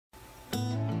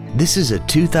This is a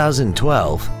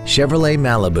 2012 Chevrolet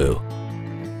Malibu.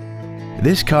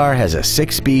 This car has a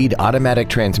 6-speed automatic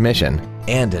transmission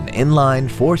and an inline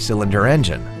 4-cylinder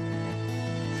engine.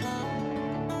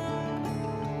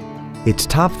 Its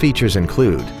top features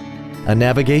include a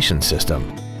navigation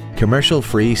system,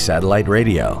 commercial-free satellite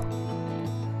radio,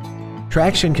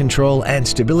 traction control and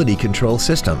stability control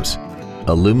systems,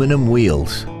 aluminum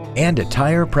wheels, and a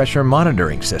tire pressure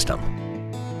monitoring system.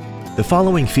 The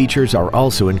following features are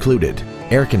also included: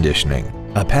 air conditioning,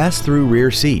 a pass-through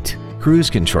rear seat, cruise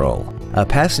control, a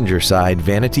passenger side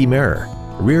vanity mirror,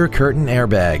 rear curtain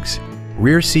airbags,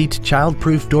 rear seat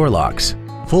child-proof door locks,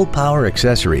 full power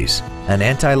accessories, an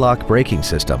anti-lock braking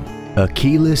system, a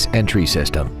keyless entry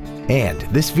system, and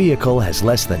this vehicle has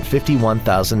less than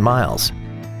 51,000 miles.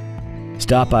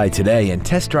 Stop by today and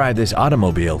test drive this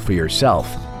automobile for yourself.